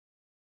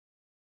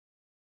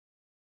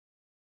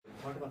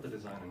Talk about the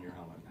design on your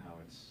helmet and how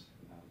it's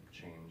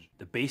changed.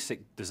 The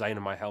basic design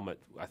of my helmet,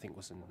 I think,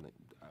 was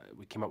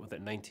we came up with it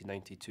in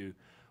 1992.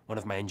 One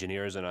of my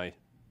engineers and I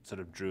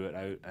sort of drew it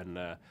out, and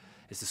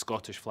it's the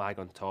Scottish flag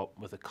on top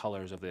with the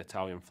colours of the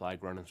Italian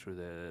flag running through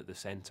the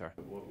centre.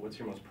 What's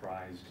your most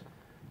prized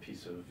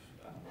piece of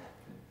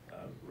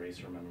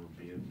racer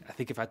memorabilia? I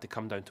think if I had to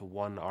come down to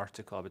one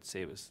article, I would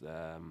say it was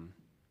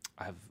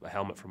I have a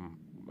helmet from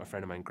a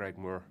friend of mine, Greg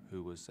Moore,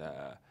 who was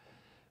a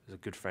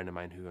good friend of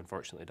mine who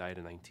unfortunately died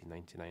in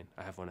 1999.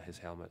 I have one of his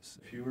helmets.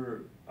 If you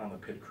were on the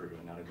pit crew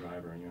and not a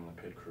driver and you're on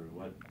the pit crew,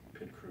 what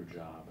pit crew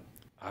job?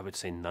 I would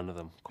say none of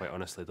them, quite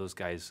honestly. Those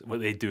guys, what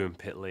they do in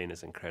pit lane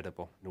is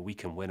incredible. You know, we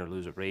can win or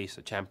lose a race,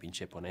 a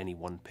championship on any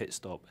one pit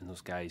stop, and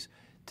those guys,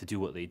 to do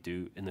what they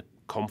do in the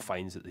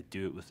confines that they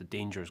do it with the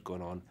dangers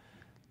going on,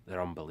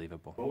 they're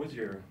unbelievable. What was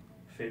your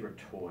favorite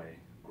toy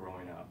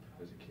growing up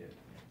as a kid?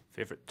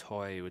 Favorite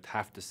toy, I would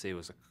have to say,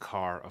 was a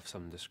car of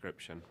some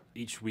description.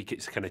 Each week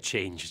it's kind of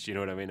changed, you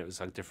know what I mean? It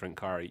was a different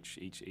car each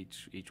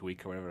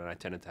week or whatever, and I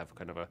tended to have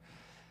kind of a,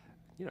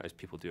 you know, as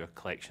people do, a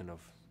collection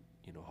of,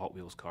 you know, Hot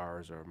Wheels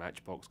cars or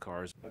Matchbox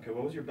cars. Okay,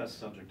 what was your best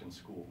subject in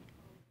school?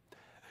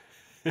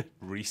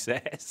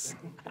 Recess.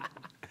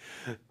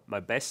 My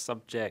best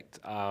subject,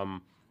 I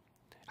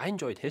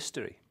enjoyed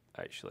history,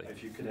 actually.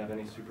 If you could have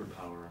any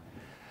superpower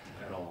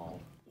at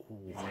all,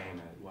 name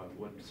it.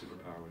 What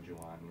superpower would you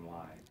want and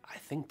why? I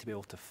think to be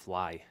able to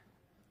fly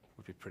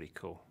would be pretty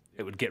cool.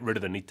 It would get rid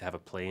of the need to have a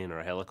plane or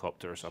a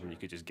helicopter or something. Sure. You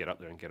could just get up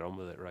there and get on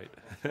with it, right?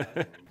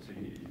 So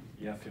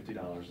you have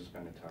 $50 to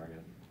spend at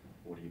Target.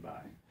 What do you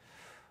buy?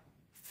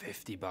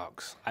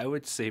 $50. I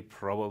would say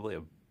probably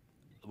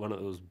one of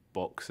those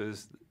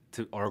boxes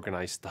to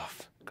organize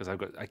stuff, because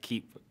I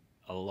keep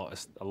a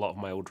lot of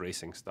my old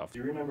racing stuff. Do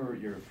you remember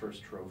your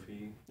first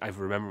trophy? I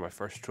remember my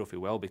first trophy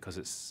well because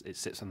it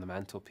sits on the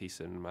mantelpiece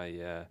in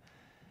my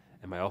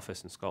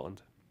office in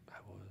Scotland. I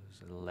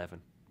was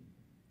 11.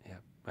 Yeah,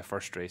 my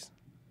first race.